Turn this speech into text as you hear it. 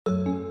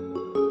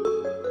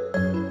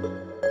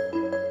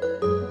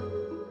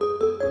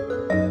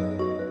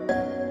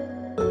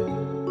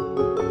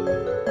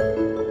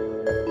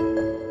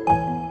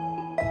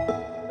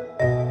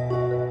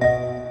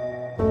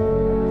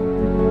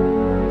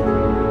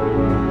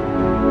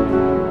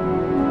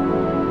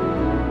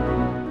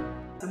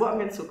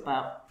to talk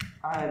about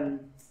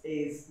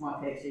is my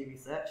PhD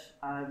research,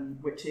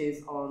 which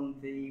is on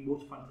the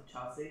waterfront of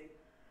Chelsea,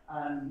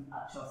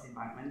 at Chelsea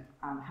Embankment,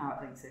 and how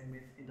it links in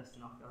with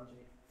industrial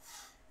archaeology.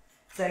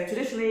 So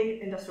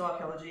traditionally, industrial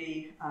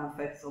archaeology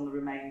focuses on the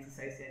remains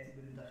associated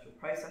with industrial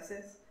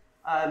processes.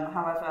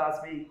 However, as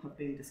we have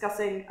been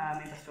discussing,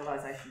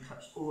 industrialisation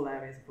touched all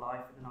areas of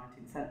life in the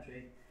 19th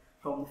century,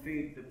 from the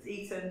food that was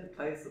eaten, the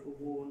clothes that were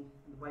worn,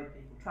 and the way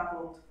people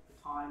travelled,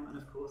 the time, and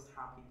of course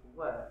how people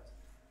worked.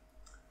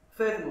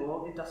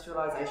 Furthermore,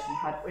 industrialisation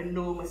had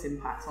enormous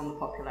impacts on the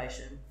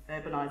population,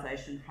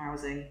 urbanisation,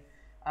 housing,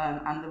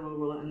 and the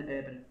rural and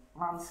urban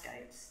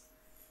landscapes.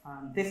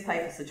 This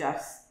paper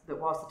suggests that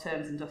whilst the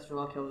terms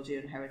industrial archaeology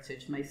and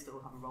heritage may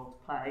still have a role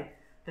to play,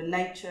 the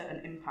nature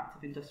and impact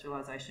of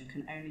industrialisation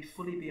can only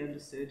fully be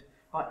understood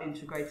by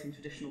integrating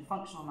traditional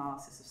functional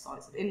analysis of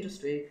sites of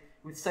industry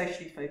with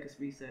socially focused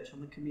research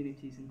on the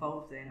communities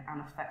involved in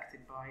and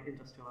affected by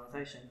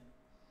industrialisation.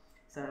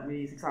 So we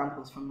use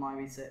examples from my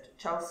research at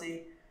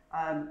Chelsea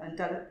and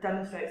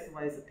demonstrates the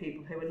ways that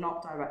people who are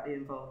not directly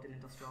involved in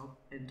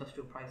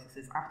industrial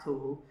processes at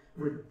all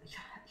were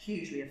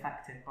hugely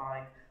affected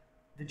by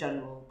the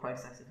general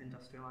process of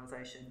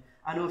industrialisation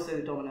and also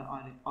the dominant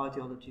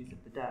ideologies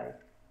of the day.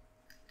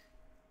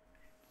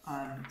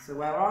 So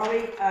where are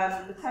we?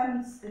 The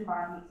Thames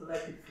embankments are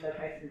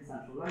located in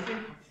central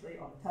London, actually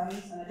on the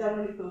Thames, and are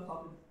generally thought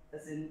of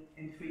as in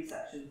three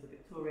sections: the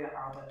Victoria,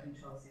 Albert and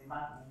Chelsea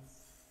embankments.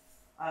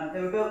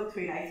 They were built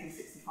between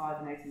 1865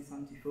 and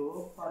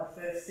 1874 by the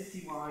first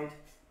citywide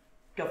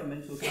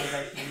government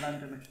organisation in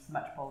London, which was the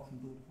Metropolitan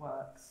Board of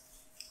Works.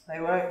 They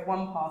were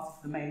one part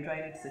of the main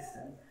drainage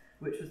system,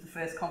 which was the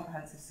first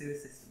comprehensive sewer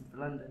system for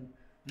London,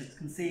 and it was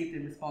conceived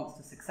in response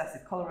to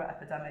successive cholera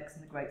epidemics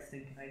and the Great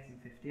Stink of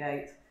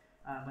 1858,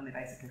 when they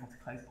basically had to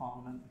close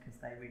Parliament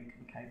because they really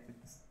couldn't cope with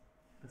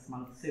the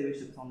smell of the sewage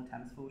that was on the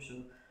Thames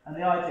foreshore. And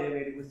the idea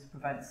really was to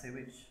prevent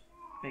sewage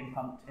being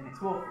pumped in its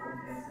raw form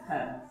into the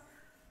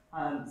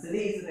Thames. So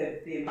these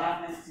are the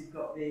embankments. You've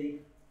got the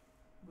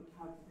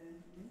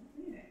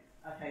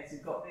okay. So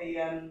you've got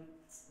the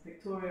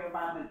Victoria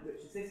embankment,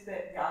 which is this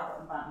bit, the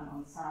Albert embankment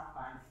on the south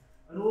bank,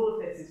 and all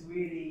of this is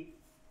really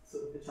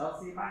sort of the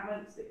Chelsea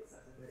embankment, because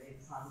that's really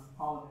the time of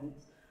Parliament.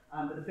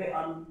 But the bit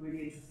I'm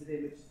really interested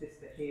in, which is this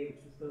bit here,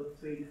 which was built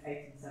between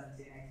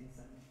 1870 and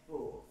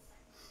 1874.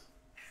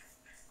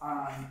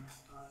 And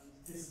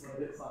this is what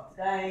it looks like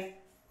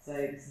today. So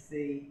this is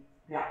the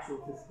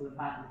actual physical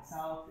embankment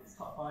itself. It's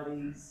topped by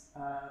these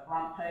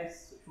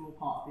lampposts, which were all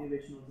part of the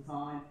original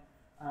design.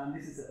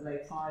 This is at low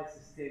tide, so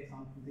this is the only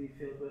time you can do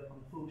field work on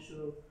the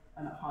foreshore,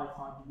 and at high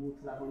tide and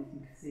water level,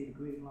 you can see the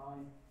green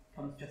line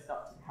comes just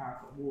up to the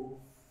parapet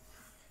wall.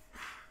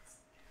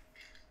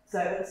 So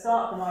at the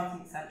start of the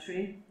 19th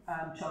century,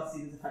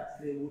 Chelsea was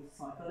effectively a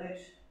waterside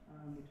village,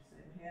 which is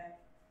over here,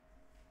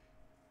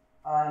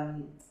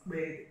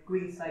 with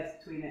green space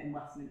between it and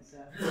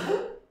Westminster.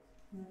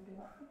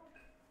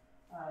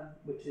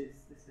 Which is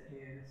this bit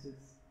here. This is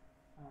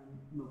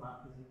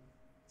Millbank Prison.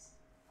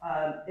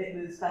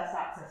 It was best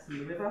access from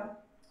the river,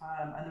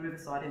 and the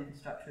riverside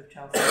infrastructure of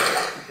Chelsea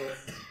reflected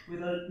this,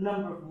 with a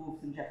number of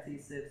wharves and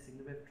jetties servicing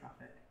the river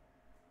traffic.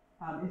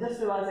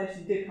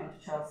 Industrialisation did come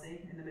to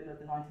Chelsea in the middle of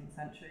the 19th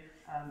century,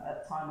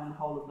 at a time when the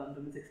whole of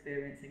London was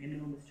experiencing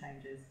enormous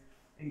changes,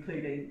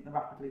 including the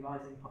rapidly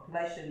rising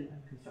population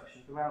and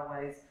construction of the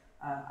railways,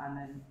 and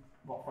then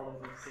what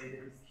followed, obviously,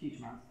 there was huge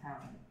amounts of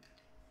housing.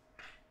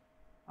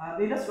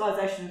 The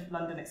industrialisation of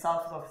London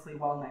itself is obviously a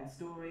well-known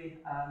story,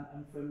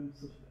 and from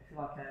sort of, if you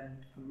like,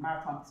 from a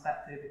maritime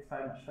perspective, it's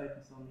very much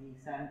focused on the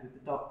East End with the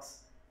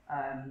docks,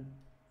 and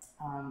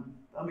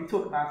we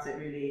talk about it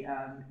really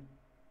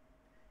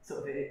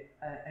sort of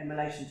in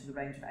relation to the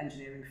range of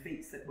engineering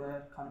feats that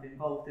were kind of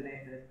involved in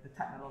it, the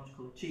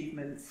technological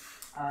achievements,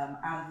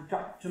 and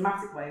the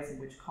dramatic ways in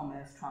which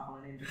commerce, travel,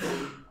 and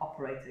industry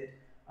operated,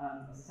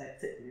 as I say,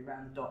 particularly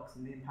around the docks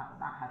and the impact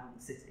that had on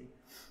the city.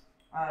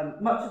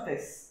 Much of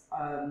this,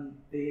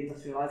 the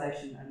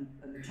industrialisation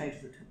and the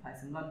changes that took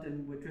place in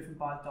London, were driven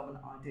by the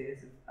dominant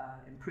ideas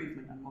of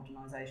improvement and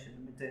modernisation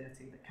and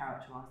modernity that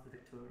characterised the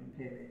Victorian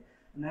period.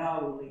 And they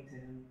are all linked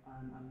in,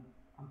 and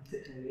I'm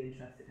particularly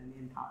interested in the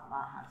impact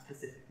that had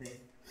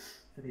specifically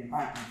for the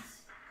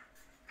embankments.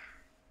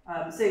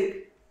 So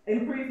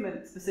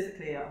improvement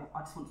specifically, I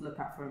just want to look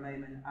at for a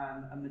moment,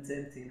 and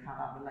modernity and how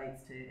that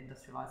relates to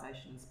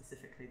industrialisation and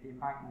specifically the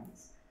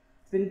embankments.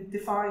 It's been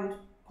defined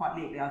quite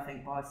neatly, I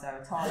think, by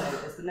Sarah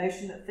Tarlow as the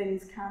notion that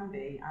things can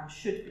be and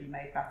should be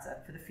made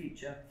better for the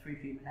future through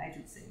human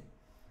agency.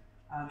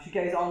 She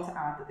goes on to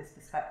add that this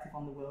perspective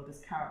on the world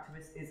is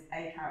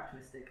a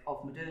characteristic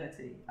of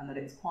modernity, and that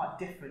it's quite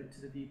different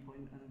to the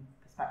viewpoint and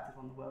perspective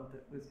on the world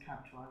that was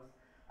characterised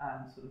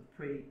sort of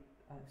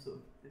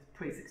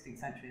pre-16th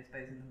century, I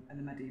suppose, in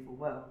the medieval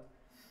world.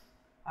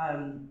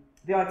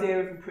 The idea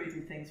of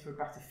improving things for a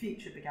better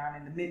future began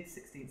in the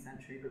mid-16th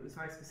century, but was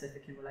very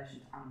specific in relation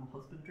to animal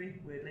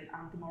husbandry, weirdly,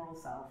 and the moral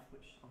self,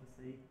 which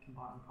obviously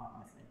combine them quite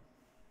nicely.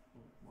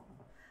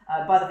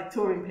 By the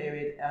Victorian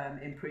period,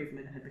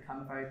 improvement had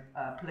become a very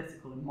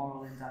political and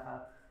moral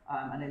endeavour,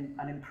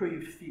 An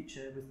improved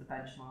future was the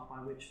benchmark by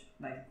which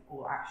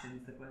all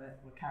actions that were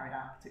carried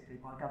out,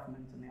 particularly by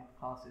government and the upper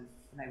classes,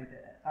 and they were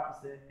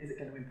is it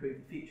going to improve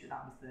the future?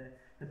 That was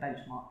the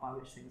benchmark by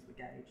which things were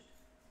gauged.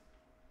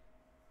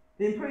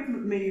 The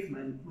improvement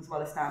movement was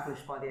well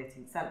established by the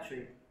 18th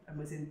century and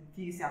was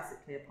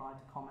enthusiastically applied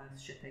to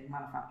commerce, shipping,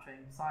 manufacturing,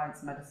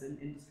 science, medicine,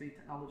 industry,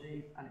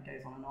 technology, and it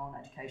goes on,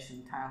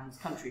 education, towns,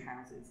 country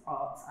houses,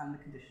 arts, and the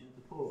condition of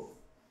the poor.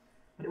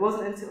 But it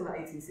wasn't until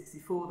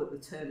 1864 that the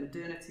term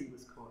modernity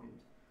was coined.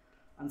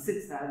 And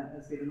since then,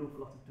 there's been an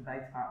awful lot of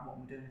debate about what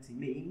modernity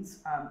means.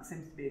 It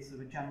seems to be a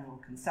sort of a general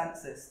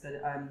consensus that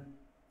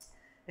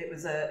it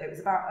was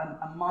about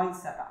a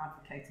mindset that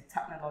advocated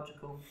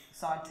technological,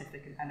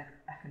 scientific, and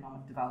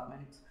economic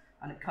development,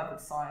 and it covered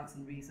science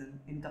and reason,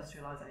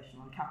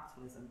 industrialisation, and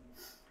capitalism.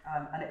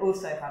 And it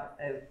also had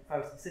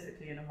very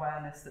specifically an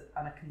awareness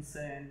and a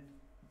concern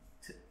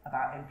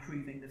about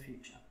improving the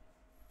future.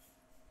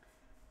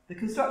 The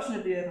construction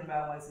of the urban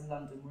railways in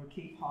London were a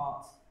key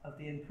part of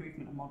the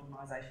improvement and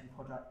modernisation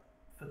project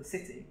for the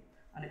city,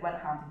 and it went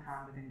hand in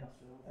hand with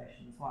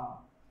industrialisation as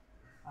well.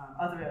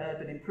 Other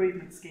urban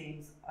improvement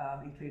schemes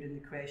included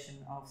the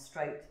creation of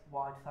straight,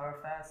 wide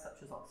thoroughfares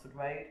such as Oxford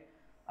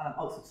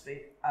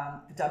Street,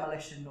 the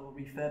demolition or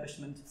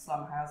refurbishment of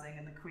slum housing,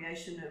 and the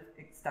creation of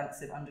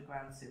extensive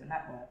underground sewer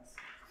networks.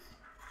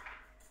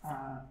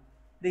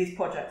 These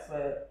projects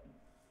were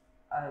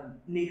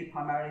needed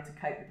primarily to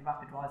cope with the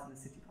rapid rise in the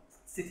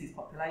city's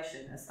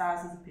population, as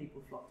thousands of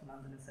people flocked to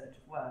London in search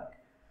of work.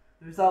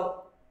 The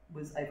result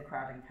was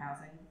overcrowding of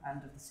housing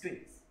and of the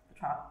streets. The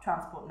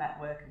transport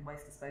network and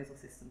waste disposal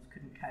systems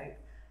couldn't cope,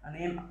 and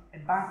the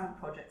embankment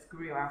projects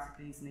grew out of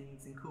these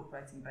needs,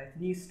 incorporating both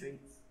new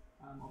streets,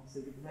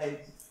 obviously with the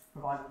roads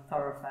providing a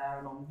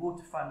thoroughfare along the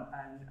waterfront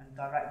and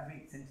direct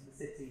routes into the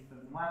city from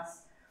the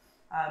west,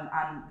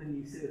 and the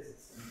new sewer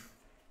system.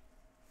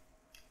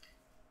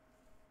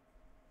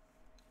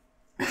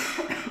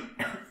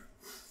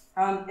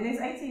 In his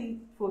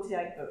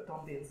 1848 book,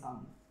 Dombey and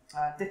Son,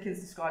 Dickens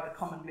described a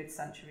common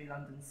mid-century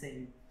London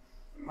scene,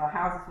 where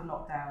houses were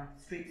knocked down,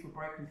 streets were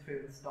broken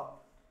through and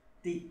stopped,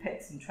 deep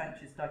pits and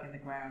trenches dug in the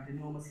ground,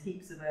 enormous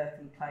heaps of earth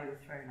and clay were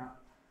thrown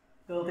up.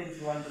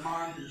 Buildings were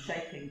undermined and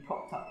shaking,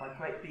 propped up by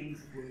great beams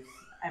of wood.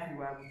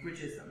 Everywhere were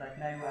bridges that led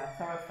nowhere,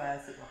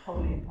 thoroughfares that were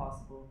wholly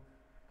impassable,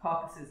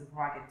 carcasses of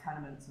ragged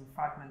tenements and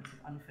fragments of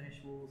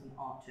unfinished walls and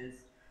arches.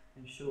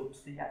 In short,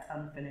 the yet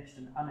unfinished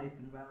and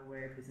unopened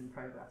railway was in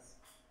progress.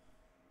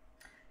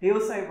 He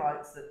also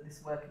writes that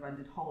this work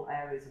rendered whole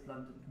areas of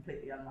London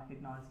completely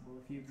unrecognisable.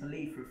 If you were to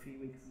leave for a few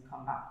weeks and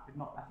come back, you would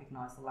not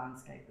recognise the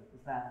landscape that was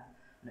there.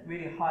 And it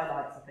really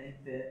highlights, I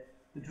think, the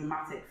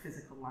dramatic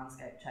physical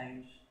landscape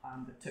change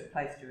that took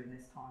place during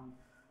this time.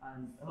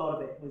 And a lot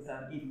of it was,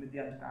 even with the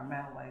underground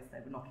railways,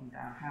 they were knocking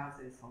down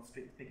houses, whole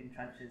streets big in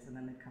trenches, and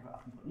then they'd cover it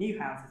up and put new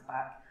houses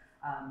back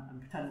and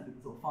pretend that it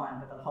was all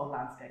fine, but the whole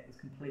landscape was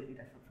completely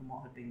different from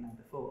what had been there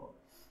before.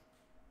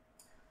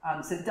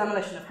 So the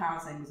demolition of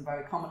housing was a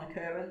very common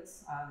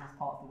occurrence as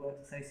part of the work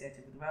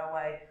associated with the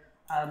railway,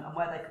 and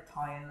where they could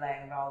tie in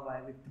laying a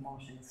railway with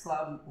demolishing the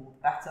slum, all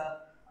the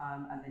better.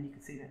 And then you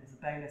could see that as a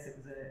bonus, it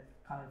was a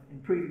kind of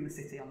improving the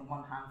city on the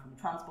one hand from the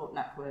transport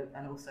network,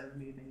 and also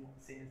removing what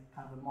was seen as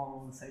kind of a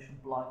moral and social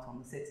blight on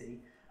the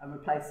city, and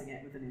replacing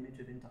it with an image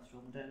of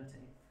industrial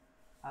modernity.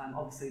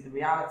 Obviously, the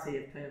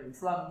reality of clearing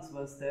slums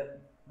was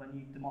that when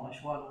you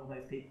demolish one, all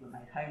those people are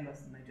made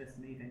homeless and they just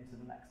move into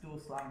the next door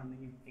slum, and then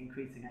you're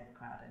increasing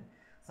overcrowding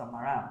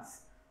somewhere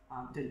else.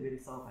 Didn't really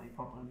solve any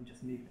problem, and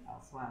just moved it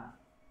elsewhere.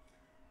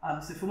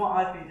 So from what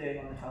I've been doing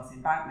on the Chelsea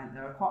Embankment,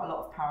 there are quite a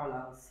lot of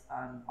parallels,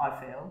 I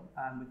feel,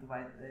 with the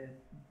way that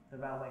the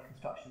railway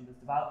construction was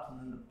developed and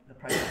then the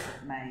process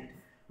that was made,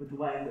 with the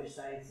way in which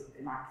they sort of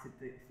enacted,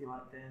 if you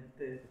like,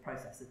 the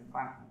process of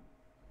embankment.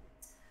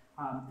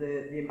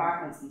 The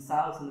embankments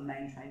themselves and the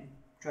main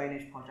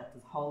drainage project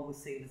as a whole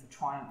was seen as a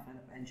triumph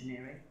of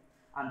engineering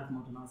and of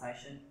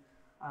modernisation.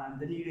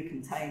 The newly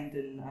contained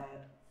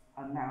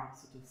and now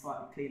sort of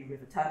slightly cleaner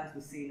River Thames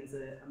was seen as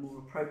a more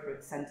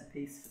appropriate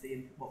centrepiece for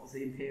what was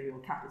the imperial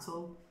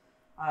capital,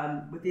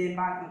 with the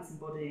embankments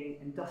embodying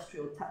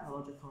industrial,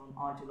 technological and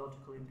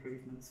ideological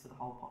improvements for the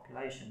whole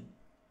population.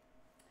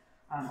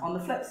 On the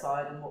flip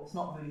side, and what's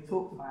not really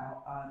talked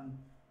about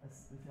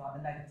as if you like,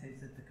 the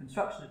negatives of the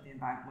construction of the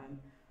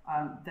embankment,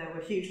 there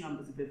were huge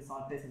numbers of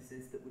riverside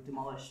businesses that were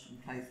demolished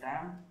and closed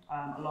down,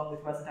 along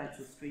with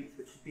residential streets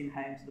which had been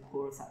home to the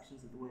poorer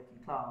sections of the working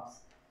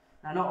class.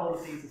 Now, not all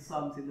of these are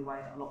slums in the way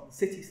that a lot of the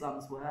city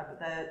slums were,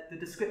 but the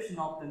description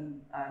of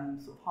them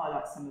sort of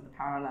highlights some of the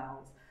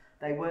parallels.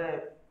 They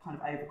were kind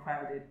of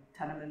overcrowded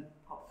tenement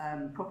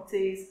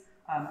properties,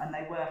 and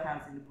they were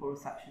housing the poorer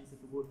sections of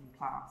the working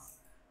class.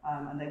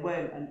 And they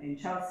weren't, and in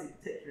Chelsea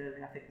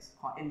particularly, I think it's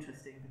quite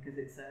interesting because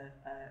it's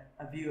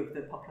a view of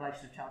the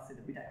population of Chelsea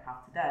that we don't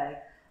have today,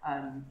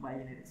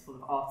 where it's full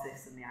of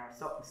artists and the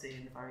aristocracy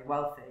and the very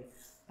wealthy.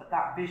 But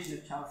that vision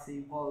of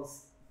Chelsea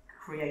was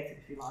created,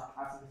 if you like,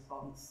 as a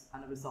response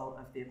and a result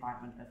of the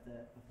embankment of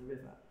the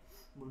river.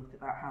 We'll look at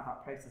how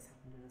that process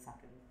happened in a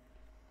second.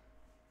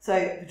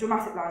 So the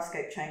dramatic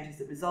landscape changes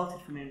that resulted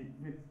from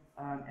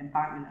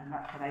embankment and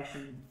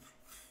reclamation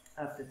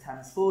of the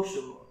Thames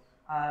foreshore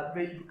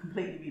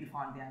completely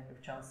redefined the area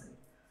of Chelsea.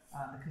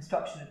 The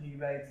construction of new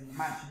roads and the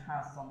mansion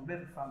houses on the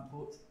riverfront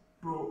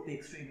brought the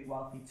extremely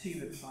wealthy to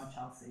riverside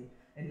Chelsea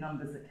in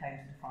numbers that came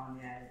to define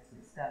the area to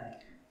this day.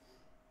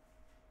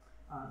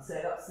 So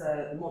that's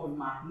the modern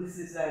map, and this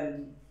is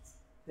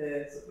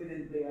the sort of within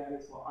the blue area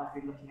is what I've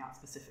been looking at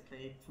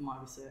specifically for my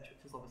research,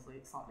 which is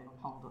obviously slightly on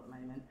hold at the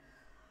moment.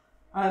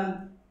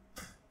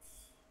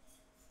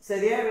 So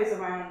the areas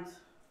around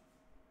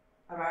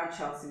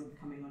Chelsea were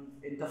becoming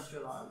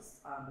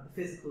industrialised, but the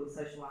physical and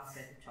social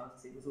landscape of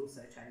Chelsea was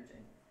also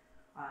changing.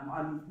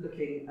 I'm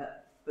looking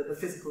at the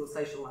physical and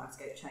social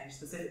landscape changed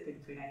specifically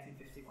between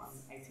 1851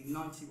 and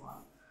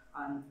 1891,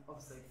 and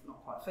obviously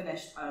not quite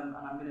finished, and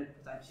I'm going to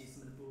present you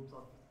some of the broad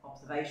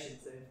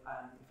observations of,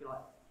 if you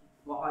like,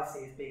 what I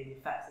see as being the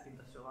effects of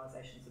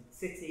industrialisations of the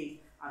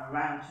city and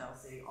around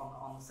Chelsea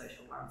on the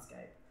social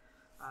landscape.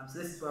 So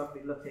this is where I've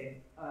been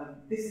looking.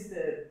 This is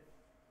the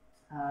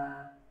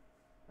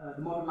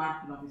modern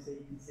map, and obviously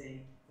you can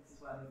see this is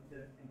where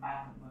the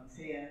embankment was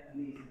here,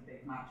 and these are the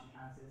big mansion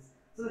houses.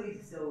 Some of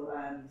these are still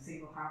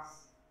single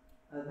house.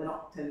 They're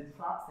not turned into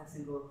flats, they're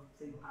single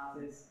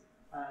houses.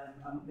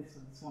 This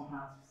one's Swan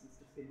House, which has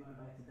just been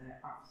renovated.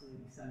 They're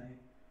absolutely stunning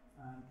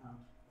and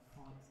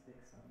quite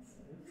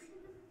expensive.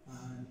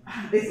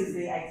 This is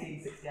the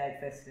 1868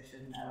 first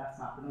edition LS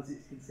map, and as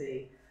you can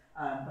see,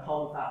 the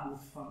whole of that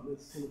waterfront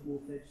was full of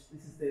wharfage.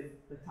 This is the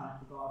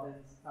Botanical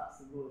Gardens, that's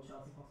the Royal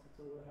Chelsea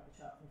Hospital, they have a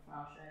church and a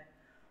flower show,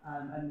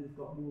 and we've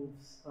got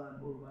wharves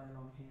all the way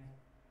along here.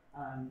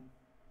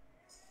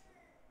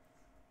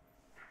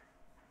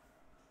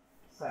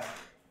 So,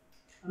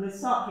 I'm going to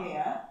start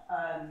here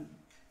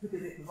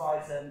because it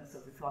provides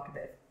sort of like a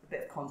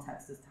bit of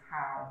context as to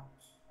how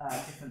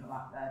different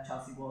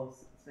Chelsea was,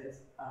 I suppose,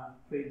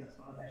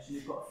 pre-industrialisation.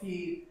 We've got a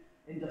few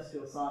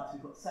industrial sites.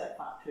 We've got the soap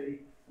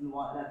factory and the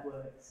White Lead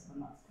Works,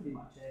 and that's pretty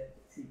much it.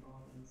 Tea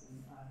gardens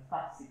and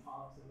fantasy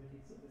parks already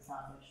sort of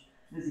established.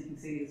 And as you can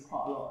see, there's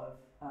quite a lot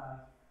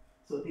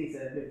of these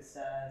are river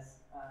stairs,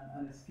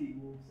 and there's a few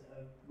wharves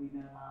that we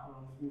know about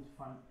along the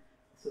waterfront,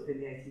 sort of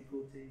in the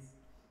 1840s.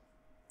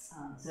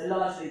 So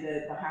largely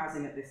the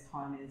housing at this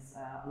time is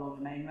along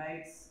the main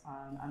roads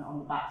and on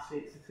the back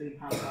streets between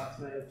Paradise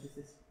Road, which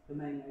is the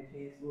main road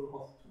here, is Royal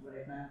Hospital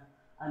Road now,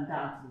 and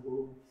down to the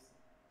wharves.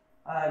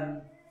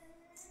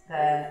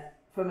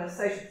 From a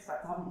social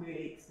perspective, I haven't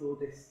really explored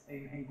this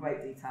in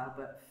great detail,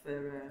 but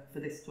for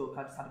this talk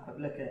I just had a quick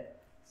look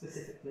at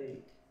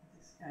specifically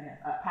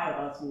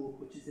Paradise Walk,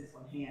 which is this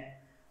one here,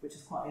 which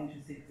is quite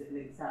interesting because it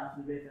links down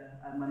to the river,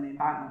 and when the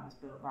embankment was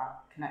built,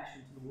 that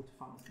connection to the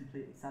waterfront was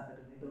completely severed,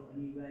 and they built a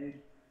new road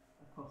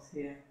across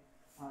here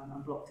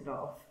and blocked it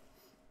off.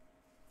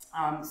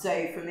 So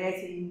from the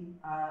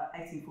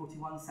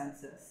 1841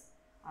 census,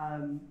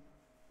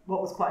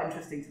 what was quite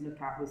interesting to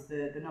look at was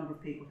the number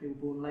of people who were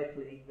born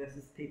locally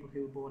versus people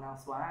who were born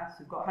elsewhere. So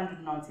we've got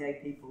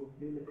 198 people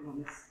who are living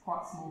on this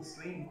quite small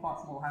street in quite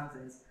small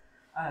houses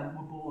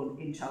were born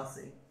in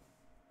Chelsea.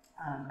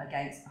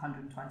 Against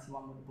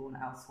 121 were born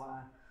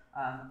elsewhere,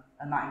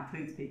 and that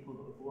includes people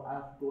that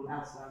were born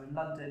elsewhere in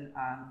London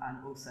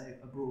and also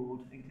abroad,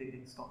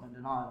 including Scotland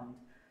and Ireland.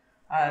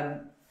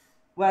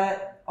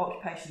 Where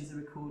occupations are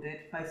recorded,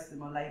 most of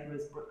them are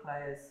labourers,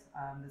 bricklayers,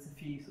 there's a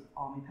few sort of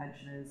army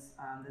pensioners,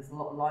 there's a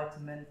lot of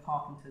lightermen,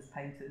 carpenters,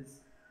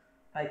 painters,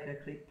 baker,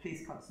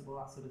 police constable,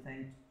 that sort of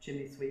thing,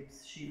 chimney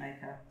sweeps,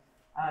 shoemaker.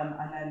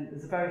 And then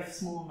there's a very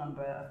small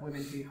number of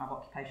women who have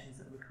occupations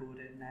that are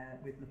recorded, and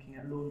we're looking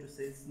at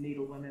laundresses,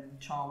 needlewomen,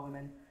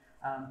 charwomen,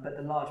 but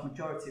the large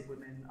majority of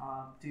women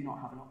do not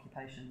have an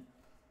occupation.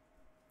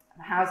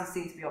 The houses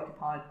seem to be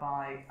occupied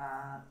by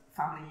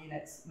family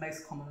units,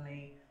 most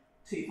commonly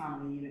 2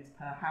 family units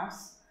per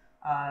house,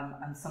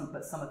 but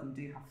some of them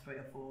do have 3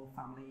 or 4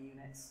 family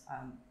units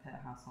per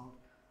household,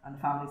 and the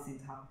families seem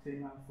to have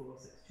between around 4 or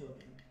 6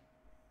 children.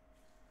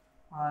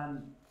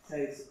 So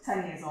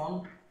 10 years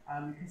on,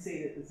 you can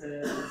see that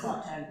there's a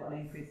slight change, but an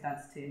increased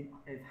density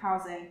of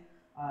housing,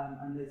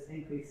 and there's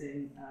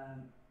increasing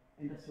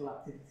industrial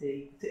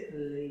activity,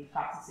 particularly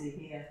Battersea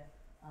here,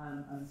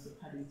 and sort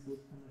of heading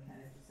towards Pimlico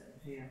just over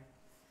here.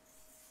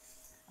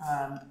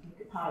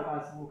 Look at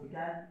Paradise Walk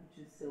again,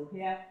 which is still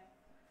here.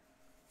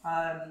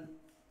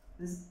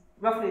 There's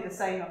roughly the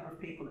same number of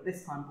people at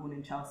this time born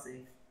in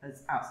Chelsea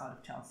as outside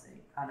of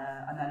Chelsea, and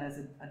then there's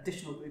an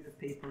additional group of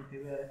people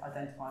who are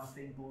identified as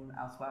being born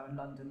elsewhere in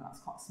London.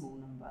 That's quite a small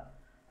number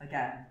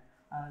again.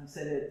 So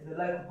the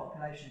local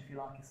population, if you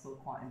like, is still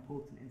quite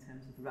important in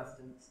terms of the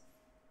residents.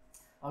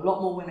 A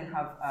lot more women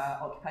have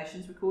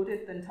occupations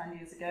recorded than 10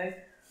 years ago,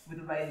 with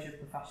a range of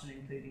professions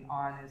including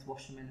ironers,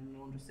 washermen and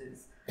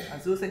laundresses.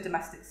 There's also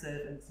domestic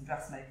servants and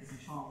dressmakers and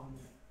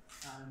charwomen.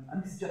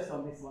 And this is just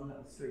on this one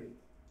little street.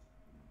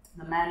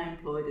 The men are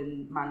employed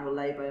in manual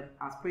labour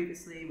as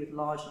previously, with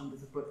large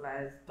numbers of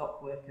bricklayers,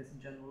 dock workers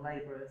and general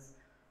labourers.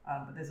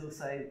 But there's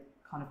also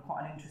kind of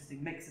quite an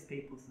interesting mix of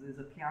people. So there's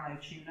a piano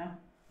tuner,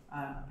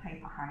 a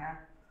paper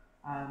hanger,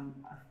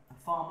 a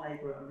farm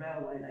labourer, a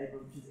railway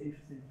labourer, which is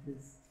interesting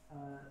because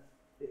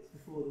it's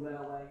before the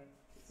railway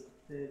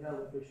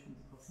bridge comes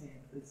across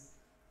here. But there's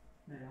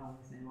no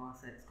railways nearby,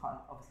 so it's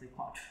obviously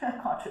quite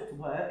a trip to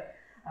work,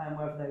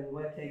 wherever they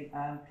were working.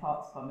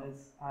 Clerks,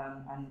 plumbers,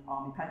 and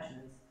army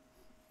pensioners.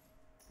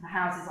 The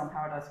houses on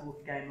Paradise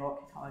Walk again were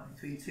occupied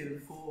between 2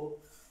 and 4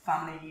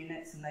 family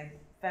units, and they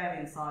vary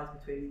in size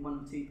between 1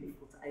 and 2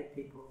 people to 8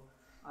 people.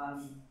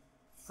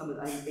 Some of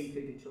them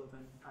including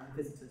children, and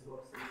visitors were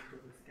obviously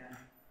included again.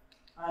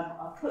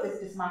 I've put this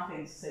just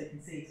mapping so you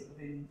can see sort of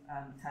in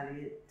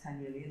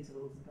 10-yearly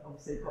intervals, but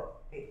obviously we've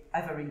got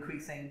ever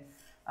increasing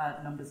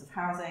numbers of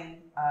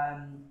housing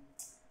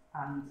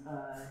and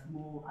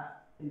more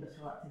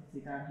industrial activity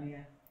down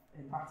here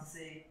in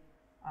Battersea.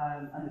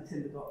 And the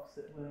timber docks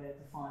that were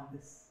defined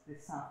this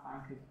south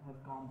bank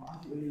have gone, but I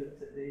haven't really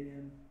looked at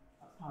the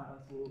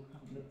Paradise Walk,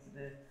 haven't looked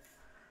at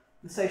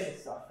the social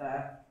stuff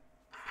there.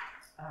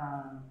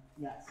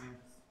 Yeah, so we're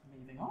just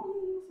moving on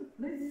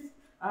swiftly.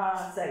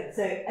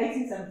 So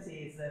 1870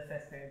 is the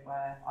first period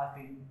where I've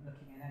been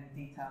looking in any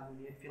detail,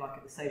 really, if you like,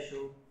 at the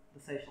social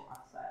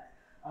aspect.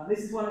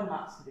 This is one of the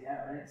maps for the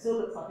area, and it still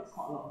looks like it's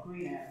quite a lot of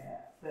green area,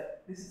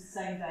 but this is the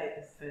same date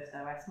as the first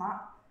OS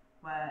map,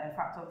 where in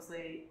fact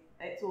obviously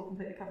it's all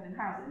completely covered in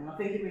housing, and I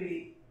think it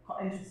really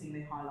quite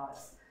interestingly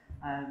highlights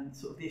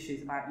sort of the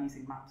issues about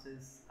using maps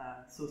as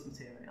source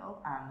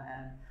material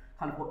and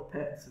kind of what the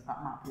purpose of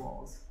that map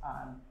was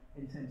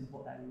in terms of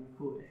what they were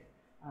recording.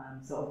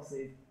 So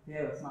obviously the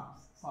OS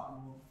map's slightly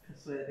more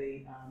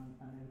trustworthy and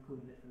they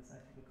recorded it for the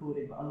sake of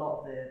recording, but a lot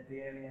of the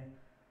area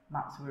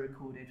maps were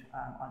recorded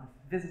either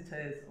for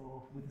visitors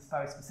or with a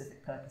very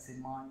specific purpose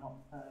in mind,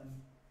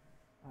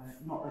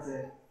 not as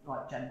a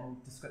general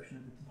description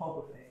of the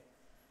topography.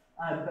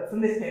 But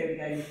from this period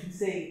again, you can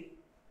see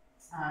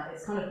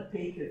it's kind of the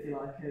peak, if you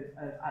like,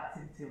 of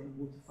activity on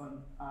the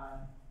waterfront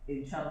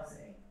in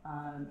Chelsea,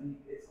 and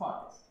it's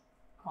quite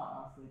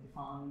nicely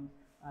defined.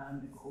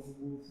 They've got all the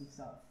wharves and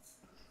stuff.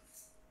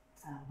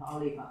 But I'll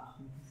leave that up,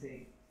 and you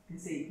can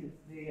see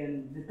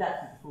the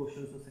depth of the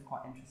foreshore is also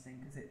quite interesting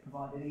because it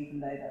provided, even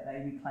though that they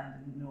reclaimed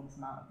an enormous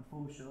amount of the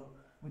foreshore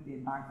with the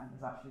embankment,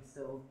 there's actually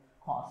still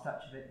quite a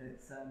stretch of it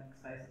that's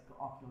exposed that's got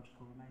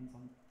archaeological remains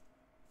on.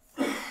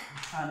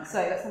 So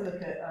let's have a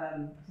look at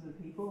some of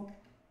the people.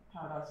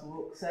 Paradise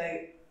Walk. So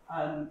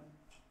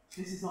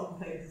this is not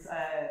complete. This is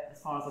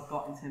as far as I've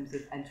got in terms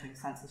of entering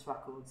census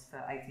records for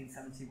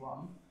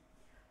 1871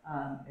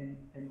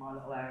 in my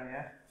little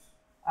area.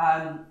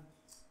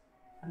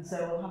 And so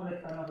we'll have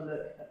another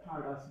look at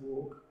Paradise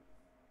Walk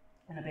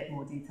in a bit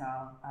more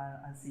detail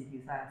and see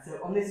who's there. So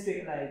on this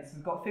street alone, so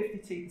we've got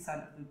 52%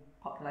 of the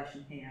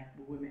population here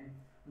were women,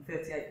 and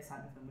 38%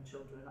 of them were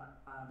children,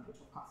 which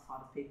are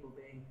classified as people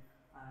being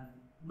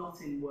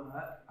not in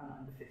work and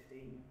under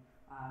 15.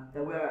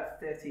 There were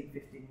 13,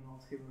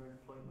 15-year-olds who were in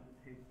employment.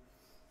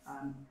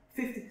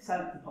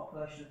 50% of the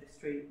population of this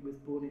street was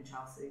born in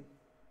Chelsea,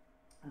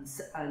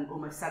 and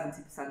almost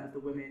 70% of the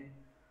women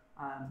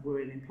were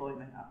in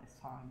employment at this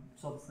time, which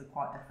is obviously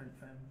quite different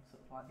from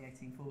sort of like the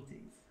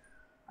 1840s.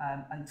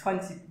 And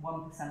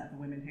 21% of the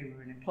women who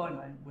were in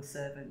employment were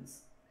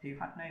servants who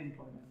had no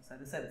employment. So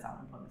the servants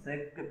aren't employment. So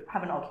they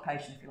have an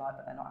occupation, if you like,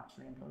 but they're not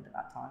actually employed at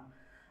that time.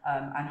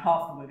 And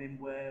half the women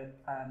were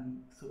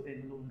sort of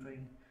in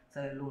laundering, so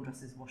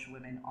laundresses,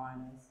 washerwomen,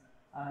 ironers.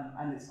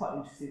 And it's quite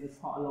interesting, there's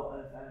quite a lot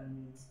of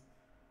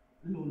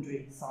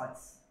laundry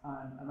sites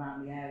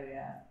around the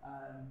area,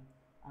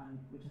 and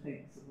which I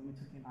think sort of when we're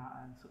talking about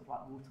sort of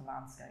like water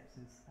landscapes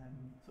is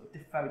sort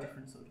of very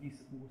different sort of use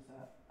of water,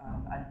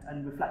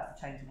 and reflects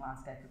the changing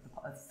landscape of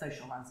the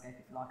social landscape,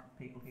 if you like, of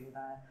the people who were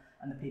there,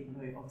 and the people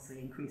who are obviously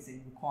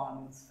increasing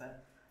requirements for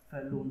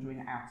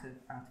laundering out of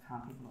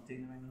hand, people not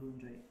doing their own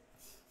laundry.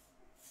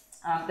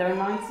 There are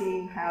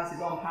 19 houses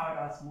on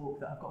Paradise Walk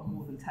that have got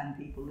more than 10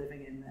 people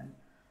living in them.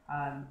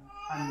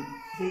 And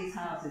these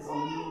houses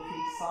on the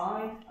northeast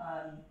side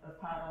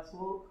of Paradise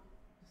Walk,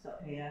 just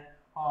up here,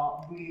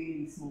 are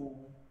really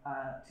small,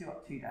 2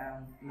 up, 2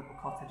 down little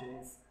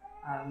cottages,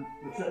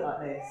 which look like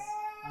this.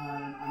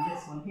 And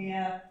this one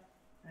here,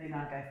 they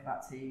now go for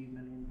about £2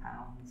 million.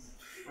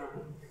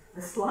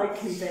 They're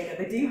slightly bigger.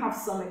 They do have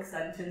some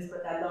extensions,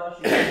 but they're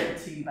largely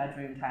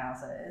 2-bedroomed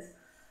houses.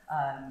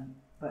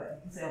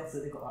 But you can see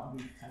obviously they've got like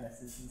roof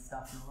terraces and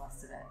stuff and all the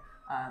rest of it.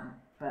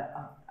 But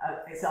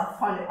I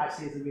find it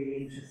actually is a really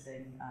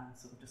interesting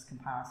sort of just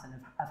comparison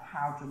of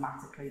how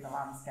dramatically the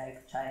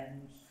landscape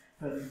changed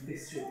from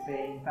this street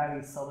being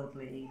very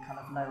solidly kind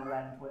of lower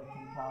end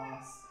working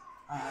class,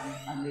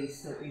 and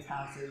these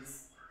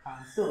houses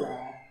still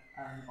there,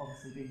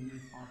 obviously being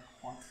used by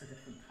quite a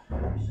different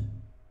population.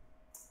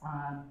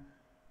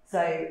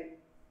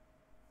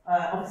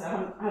 Obviously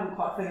I haven't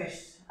quite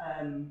finished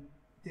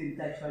doing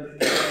the data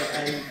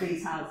entry.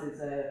 These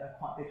houses are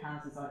quite big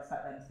houses. I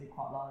expect them to be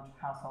quite large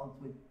households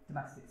with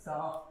domestic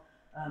staff.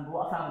 But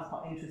what I found was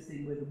quite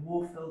interesting were the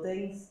wharf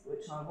buildings,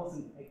 which I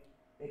wasn't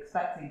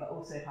expecting, but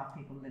also have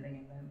people living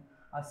in them.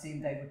 I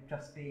assumed they would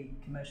just be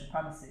commercial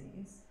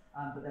premises,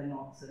 but they're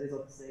not. So there's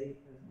 1, 2, 3,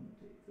 4,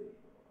 5, 6,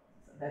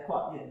 7. they're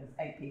quite, you know,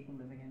 there's 8 people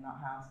living in that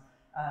house.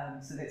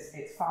 So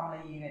it's family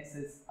units.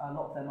 There's a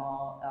lot of them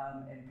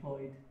are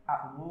employed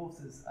at the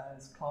wharves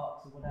as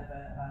clerks or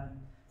whatever.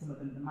 Some of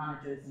them the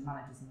managers and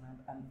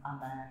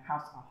their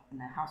households and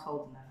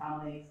their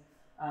families.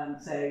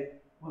 So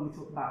when we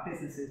talk about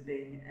businesses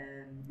being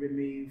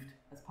removed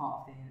as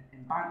part of the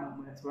embankment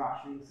works, we're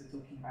actually also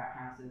talking about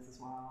houses as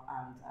well,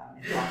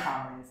 and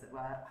families that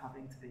were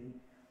having to be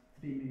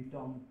moved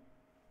on.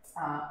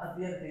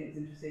 The other thing that's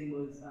interesting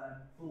was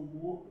Bull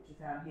Wharf, which is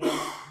down here.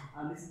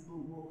 This is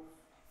Bull Wharf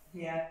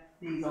here.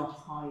 These are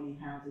tiny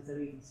houses;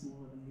 they're even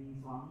smaller than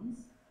these ones.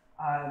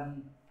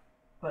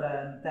 But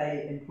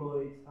they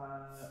employed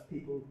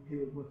people who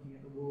were working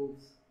at the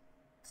wharves.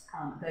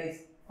 Those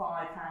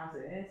 5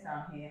 houses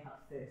down here had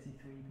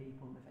 33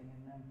 people living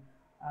in them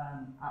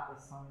at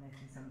this time in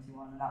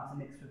 1871, and that was a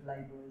mixture of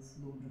labourers,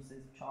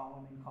 laundresses,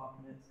 charwomen,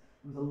 carpenters.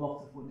 There was a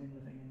lot of women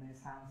living in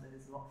those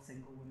houses, a lot of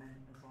single women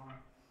as well.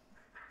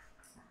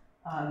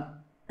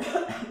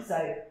 So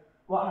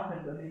what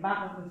happened when the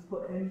embankment was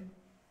put in?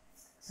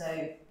 So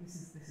this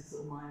is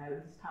sort of my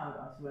area. This is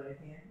Paradise Road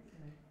here.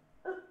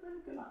 Oh,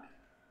 go back.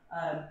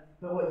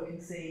 But what you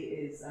can see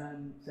is,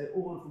 so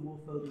all of the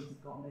wharf buildings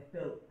have gone. They've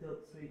built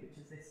Dilk Street, which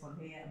is this one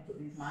here, and put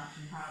these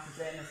mansion houses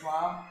in as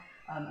well,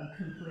 and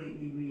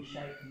completely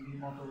reshaped and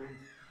remodelled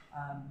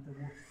the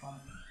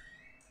waterfront.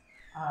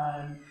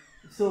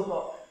 We've still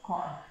got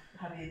quite a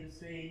heavy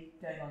industry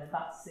going on in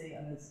Battersea,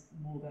 and there's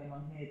more going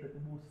on here, but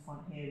the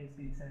waterfront here has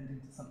been turned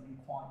into something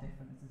quite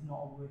different. This is not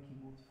a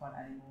working waterfront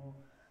anymore.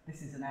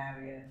 This is an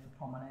area for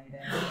promenading,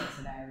 it's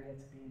an area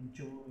to be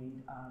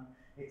enjoyed.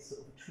 It's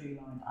sort of a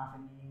tree-lined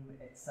avenue.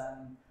 It's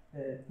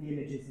the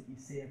images that you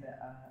see of it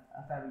are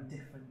a very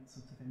different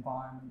sort of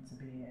environment to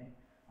be in.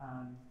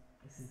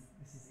 This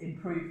is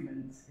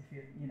improvement, if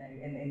you know,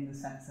 in the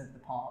sense of the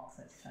parks.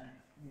 Let's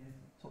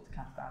talk to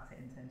Kath about it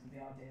in terms of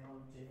the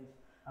ideology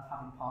of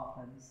having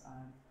parklands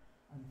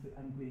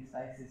and green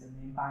spaces, and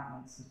the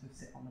embankments sort of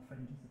sit on the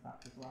fringes of that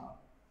as well.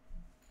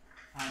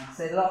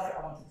 So the last bit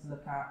I wanted to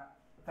look at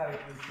very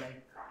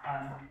briefly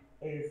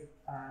is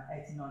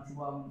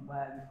 1891,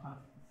 where we've kind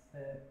of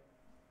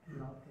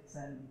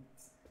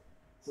it's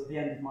sort of the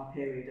end of my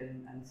period,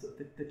 and sort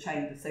of the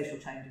social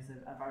changes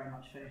are very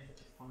much finished at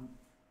this point.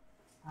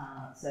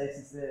 So this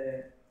is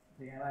the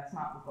OS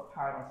map. We've got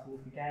Paradise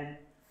Walk again.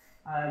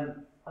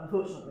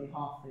 Unfortunately,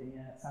 half the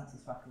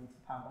census records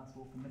for Paradise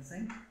Walk are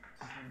missing,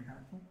 which is really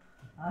helpful.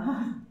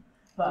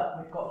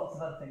 But we've got lots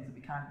of other things that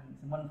we can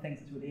use, and one of the things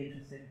that's really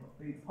interesting, we've got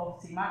food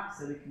poverty map,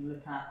 so we can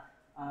look at,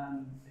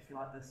 if you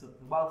like, the sort of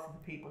the wealth of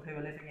the people who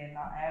are living in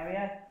that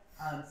area.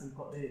 So we've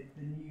got the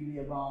newly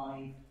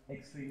arrived,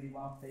 extremely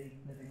wealthy,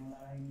 living on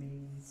their own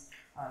means.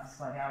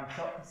 So the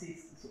aristocracy,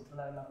 sort of the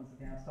low levels of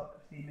the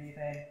aristocracy moving.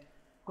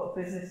 We've got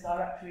business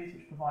directories,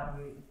 which provide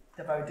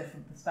a very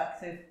different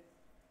perspective.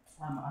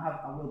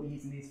 I will be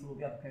using these for all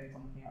the other periods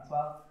I'm looking at as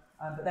well.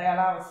 But they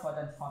allow us to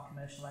identify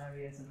commercial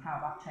areas and how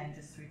that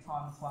changes through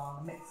time as well,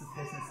 and the mix of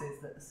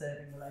businesses that are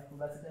serving the local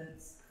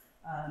residents.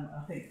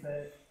 I think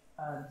that,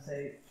 so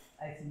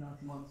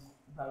 1891 is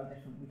very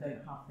different. We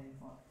don't have things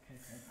like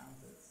cocoa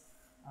houses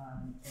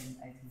in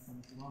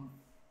 1871.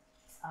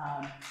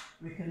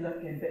 We can look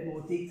in a bit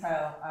more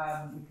detail,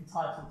 we can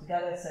tie it all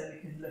together, so we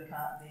can look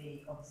at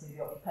obviously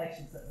the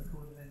occupations that are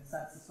recorded in the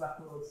census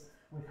records,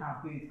 with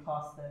how Booth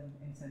classed them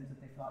in terms of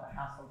the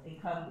household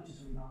income, which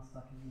is really nice,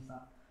 because I can use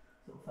that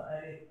sort of for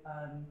early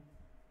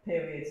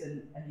periods,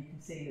 and you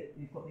can see that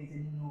you've got these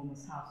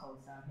enormous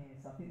households down here.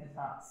 So I think there's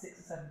about 6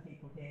 or 7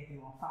 people here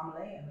who are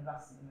family, and the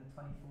rest of them are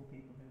 24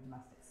 people who are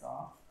domestic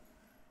staff.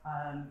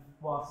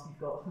 Whilst you've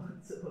got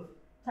sort of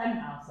 10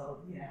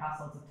 households,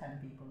 households of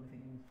 10 people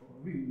living in 4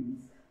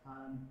 rooms.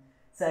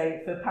 So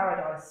for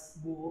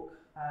Paradise Walk,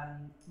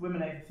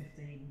 women over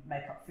 15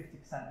 make up 50%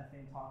 of the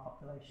entire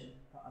population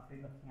that I've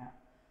been looking at.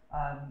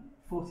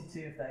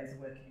 42 of those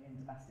are working in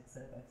domestic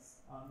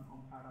service on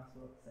Paradise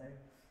Walk. So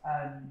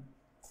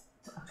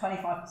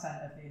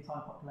 25% of the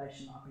entire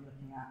population that I've been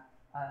looking at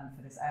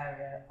for this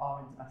area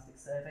are in domestic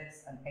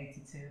service, and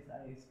 82 of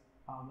those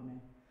are women.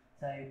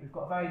 So we've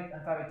got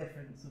a very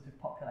different sort of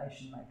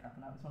population makeup,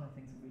 and that was one of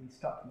the things that really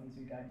struck me as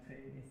we were going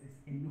through, is this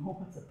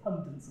enormous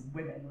abundance of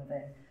women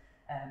living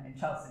in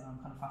Chelsea, and I'm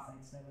kind of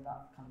fascinated to know whether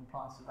that kind of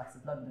applies to the rest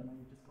of London, where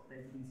you've just got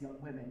these young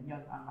women,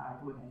 young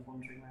unmarried women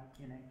wandering around,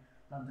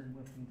 London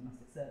working in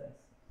domestic service.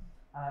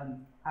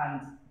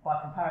 And by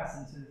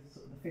comparison to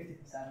sort of the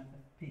 50% of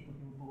people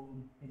who were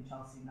born in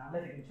Chelsea now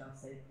living in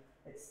Chelsea,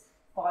 it's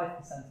 5%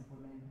 of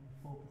women and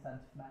 4%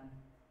 of men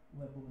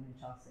were born in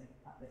Chelsea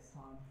at this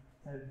time.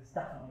 So there's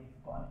definitely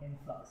got an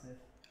influx of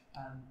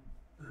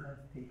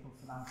people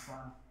from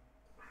elsewhere.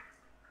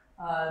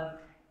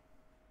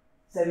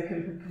 So we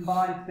can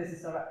combine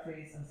business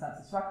directories and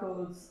census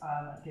records.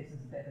 It gives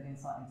us a bit of an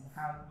insight into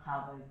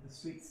how the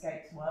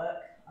streetscapes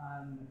work.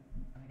 And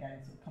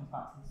again, it sort of comes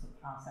back to the sort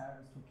of house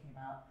Sarah was talking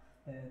about,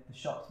 the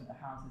shops with the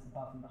houses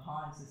above and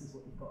behind. So this is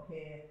what you've got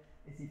here,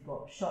 is you've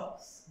got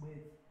shops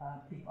with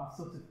people. I've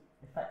sort of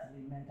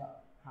effectively made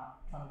up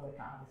trying to work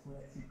out how this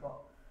works. You've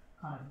got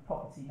kind of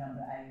property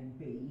number A and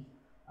B,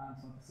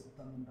 so I've just sort of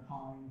done them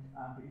behind,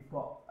 but you've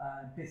got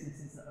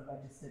businesses that are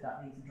registered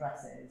at these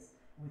addresses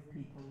with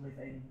people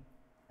living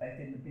both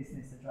in the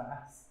business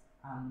address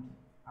and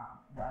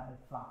at whatever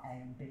flat A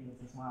and B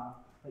is as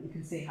well. But you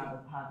can see how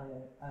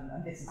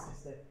and this is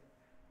just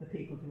the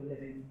people who are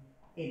living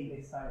in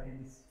this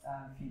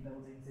few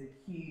buildings,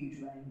 a huge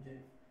range of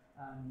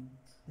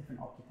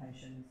different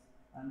occupations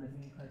and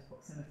living in close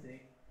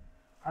proximity.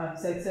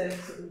 So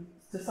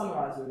to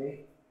summarise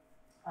really,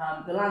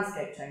 the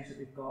landscape change that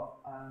we've got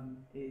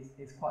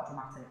is quite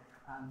dramatic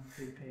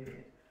through the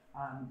period.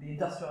 The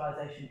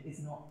industrialisation is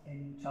not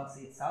in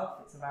Chelsea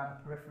itself, it's around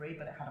the periphery,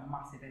 but it had a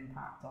massive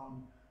impact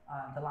on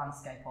the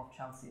landscape of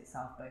Chelsea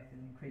itself, both in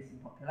increasing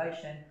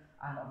population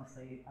and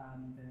obviously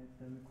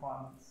the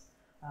requirements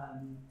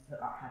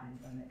that had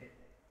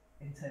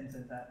in terms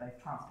of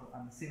both transport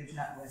and the sewage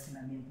network, and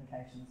then the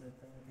implications of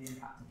the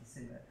impact of the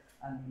sewer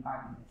and the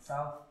embankment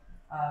itself.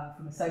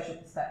 From a social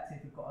perspective,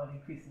 we've got an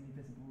increasingly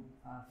visible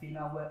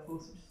female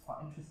workforce, which is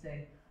quite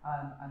interesting,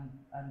 and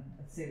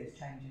a serious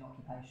change in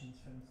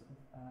occupations from sort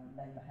of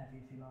labour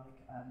heavy, if you like,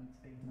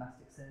 to being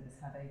domestic service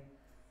heavy.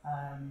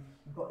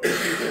 We've got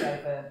increasing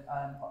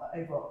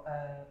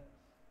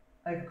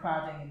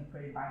overcrowding in the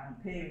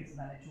pre-embankment periods,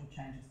 and then it all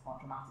changes quite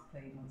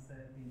dramatically once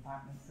the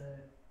embankments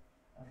are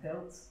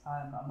built.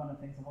 And one of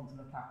the things I want to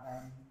look at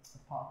as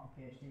part of the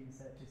PhD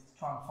research is to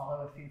try and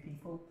follow a few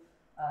people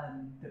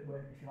that were,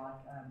 if you like,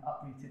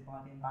 uprooted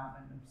by the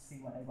embankment and see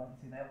where they went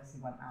to. They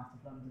obviously went out of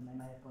London, they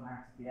may have gone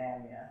out of the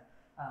area,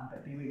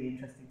 but it'd be really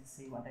interesting to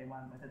see where they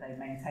went, whether they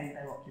maintained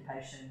their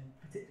occupation,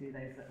 particularly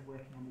those that are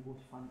working on the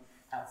waterfront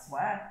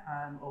elsewhere,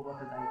 or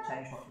whether they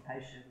changed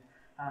occupation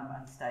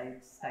and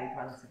stayed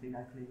relatively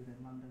locally within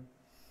London.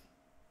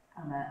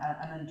 And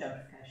then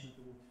gentrification of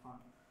the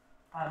waterfront.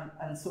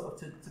 And sort of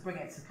to bring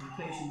it to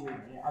conclusion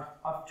really,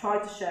 I've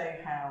tried to show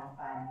how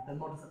the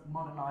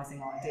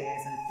modernising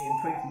ideas and the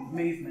improvement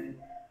movement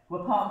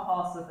were part and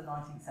parcel of the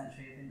 19th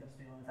century of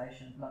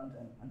industrialisation of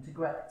London, and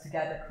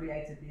together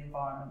created the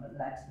environment that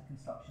led to the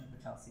construction of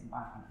the Chelsea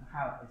Embankment and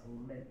how it was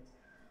all linked.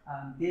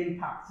 The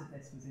impact of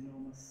this was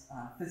enormous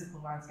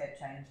physical landscape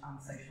change and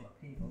social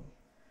upheaval.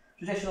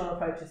 Traditional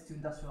approaches to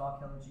industrial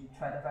archaeology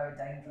tread a very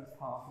dangerous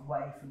path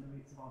away from the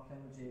roots of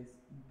archaeology, as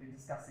we've been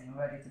discussing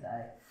already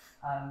today,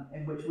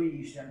 in which we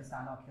usually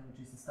understand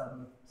archaeology as the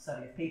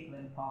study of people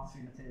in the past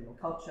through material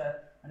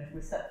culture, and if we're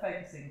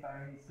focusing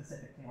very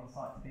specifically on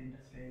sites of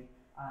industry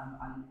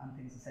and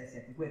things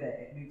associated with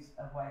it, it moves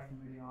away from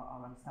really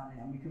our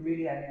understanding, and we can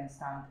really only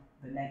understand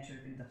the nature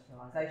of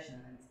industrialisation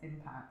and its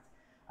impact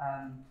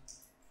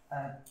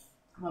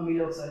when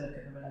we also look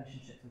at the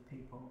relationships with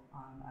people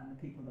and the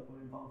people that were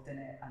involved in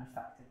it and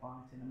affected by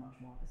it in a much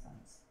wider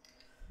sense.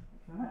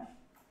 Thank you very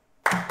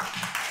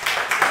much.